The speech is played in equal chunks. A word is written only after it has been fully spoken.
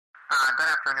Good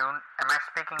afternoon. Am I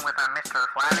speaking with Mr.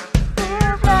 Flabby?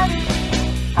 Dear Flabby,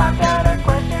 I've got a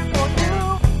question for you.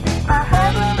 I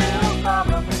have a little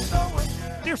problem, so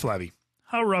it's Dear Flabby,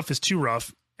 how rough is too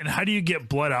rough, and how do you get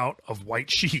blood out of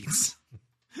white sheets?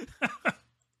 God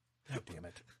damn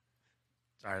it.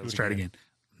 All right, let's try it again.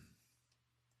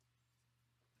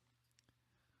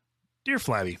 Dear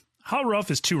Flabby, how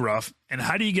rough is too rough, and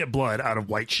how do you get blood out of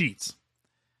white sheets?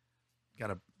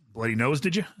 Got a bloody nose,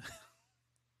 did you?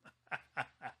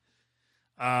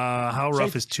 How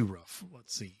rough is too rough?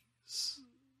 Let's see.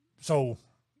 So,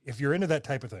 if you're into that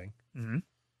type of thing,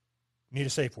 need a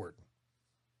safe word.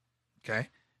 Okay.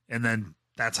 And then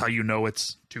that's how you know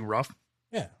it's too rough?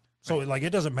 Yeah. So, like, it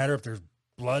doesn't matter if there's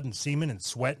blood and semen and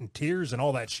sweat and tears and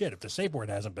all that shit. If the safe word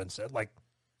hasn't been said, like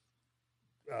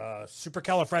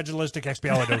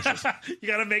supercalifragilisticexpialidocious. You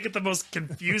got to make it the most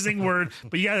confusing word,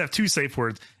 but you got to have two safe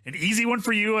words. An easy one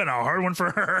for you and a hard one for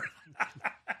her.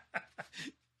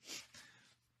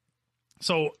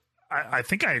 So I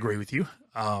think I agree with you.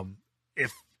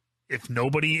 If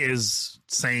nobody is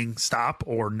saying stop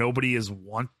or nobody is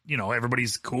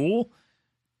everybody's cool,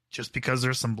 just because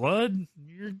there's some blood,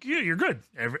 you're good.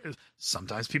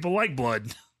 Sometimes people like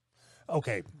blood.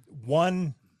 Okay.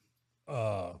 One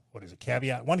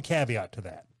caveat? One caveat to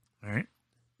that. All right.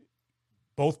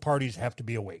 Both parties have to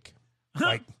be awake.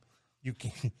 Like you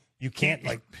can't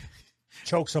like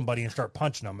choke somebody and start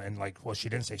punching them and like, well, she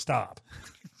didn't say stop.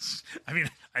 I mean,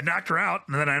 I knocked her out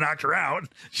and then I knocked her out.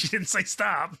 She didn't say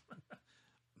stop.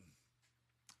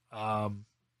 I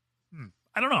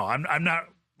don't know. I'm not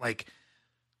like,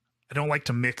 I don't like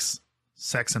to mix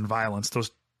sex and violence.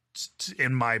 Those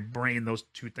in my brain, those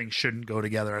two things shouldn't go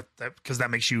together because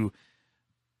that makes you,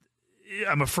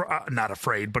 not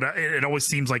afraid, but it always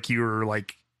seems like you're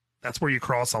like, that's where you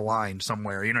cross a line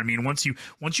somewhere. You know what I mean? Once you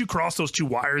cross those two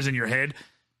wires in your head,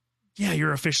 yeah,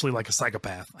 you're officially like a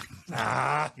psychopath.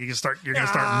 You're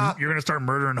gonna start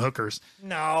murdering hookers.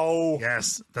 No.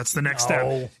 Yes, that's the next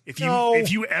step. If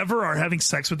you ever are having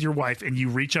sex with your wife and you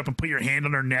reach up and put your hand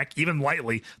on her neck, even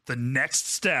lightly, the next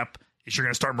step is you're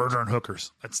gonna start murdering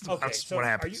hookers. That's what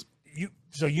happens.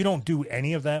 So you don't do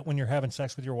any of that when you're having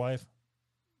sex with your wife?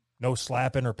 No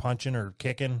slapping or punching or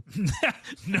kicking?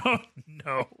 No.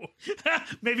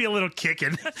 Maybe a little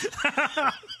kicking.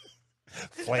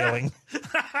 Flailing.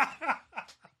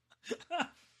 A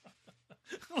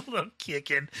little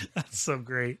kicking. That's so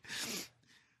great.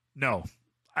 No.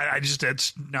 I just,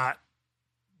 it's not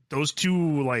those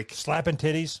two, like slapping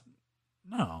titties.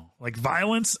 No, like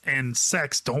violence and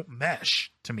sex don't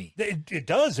mesh to me. It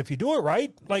does if you do it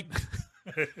right. Like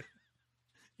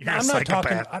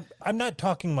I'm not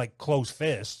talking like closed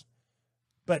fists,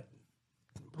 but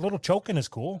a little choking is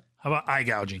cool. How about eye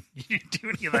gouging? You do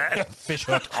any of that? Fish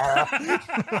hook.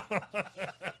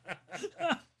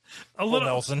 A little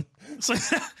Nelson.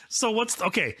 So what's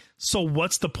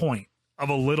the point of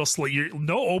a little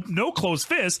no closed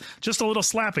fist, just a little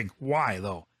slapping? Why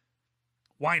though?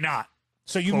 Why not?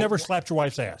 So you've never slapped your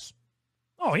wife's ass?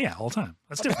 Oh yeah, all the time.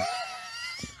 That's different.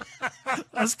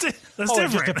 That's different.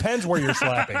 It just depends where you're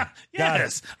slapping.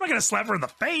 Yes, I'm not gonna slap her in the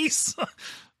face.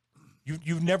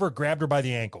 You've never grabbed her by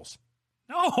the ankles?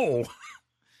 No.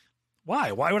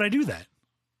 Why? Why would I do that?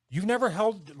 You've never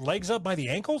held legs up by the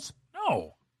ankles?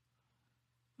 No.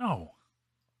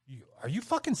 Are you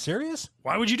fucking serious?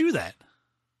 Why would you do that?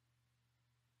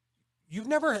 You've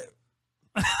never.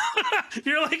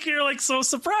 You're like so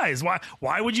surprised.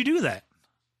 Why would you do that?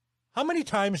 How many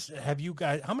times have you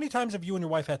and your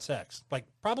wife had sex? Like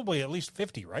probably at least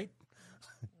 50, right?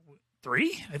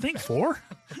 3, I think 4.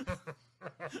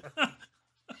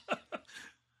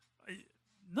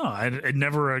 No, it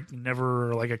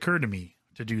never like occurred to me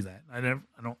to do that. I don't.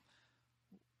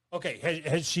 Okay,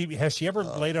 has she ever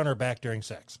laid on her back during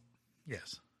sex?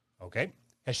 Yes. Okay.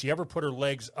 Has she ever put her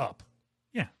legs up?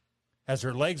 Yeah. Has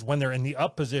her legs, when they're in the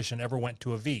up position, ever went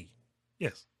to a V?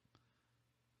 Yes.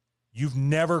 You've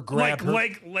never grabbed her?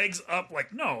 Like legs up,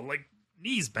 like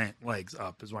knees bent, legs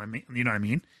up is what I mean. You know what I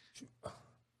mean?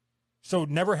 So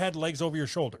never had legs over your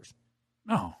shoulders?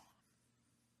 No,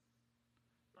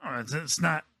 it's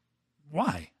not.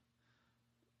 Why?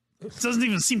 It doesn't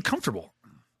even seem comfortable.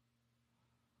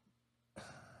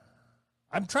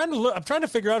 I'm trying to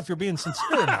figure out if you're being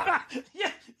sincere or not.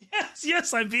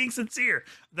 Yes, I'm being sincere.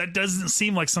 That doesn't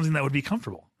seem like something that would be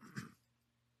comfortable.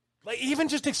 Like even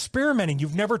just experimenting,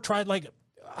 you've never tried like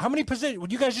how many positions?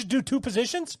 Would you guys just do 2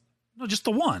 positions? No, just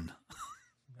the one.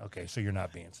 Okay, so you're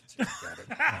not being sincere. Got it.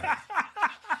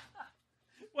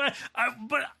 Right.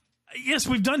 But yes,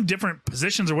 we've done different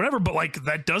positions or whatever, but like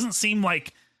that doesn't seem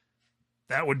like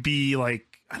that would be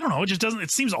like, I don't know. It just doesn't, it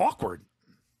seems awkward.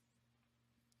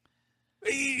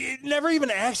 never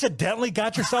even accidentally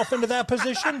got yourself into that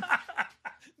position?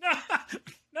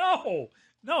 No,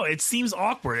 it seems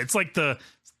awkward. It's like the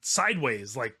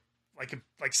sideways, like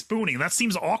spooning. That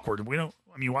seems awkward. Why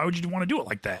would you want to do it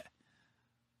like that?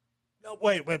 No,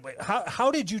 wait.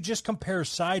 How did you just compare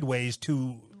sideways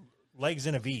to legs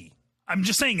in a V? I'm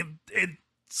just saying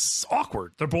it's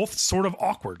awkward. They're both sort of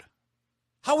awkward.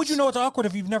 How would you know it's awkward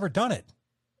if you've never done it?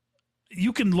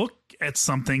 You can look at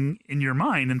something in your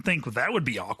mind and think, well, that would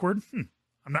be awkward.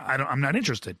 I'm not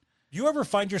interested. You ever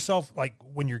find yourself like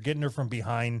when you're getting her from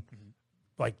behind,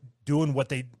 like doing what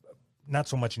they, not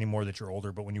so much anymore that you're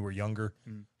older, but when you were younger,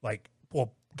 like,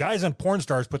 well, guys on porn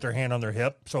stars put their hand on their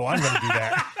hip, so I'm going to do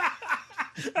that.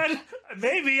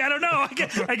 Maybe, I don't know.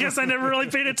 I guess I never really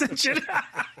paid attention.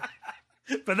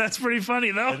 But that's pretty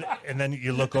funny, though. And then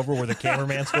you look over where the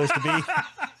cameraman's supposed to be.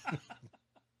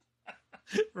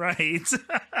 Right.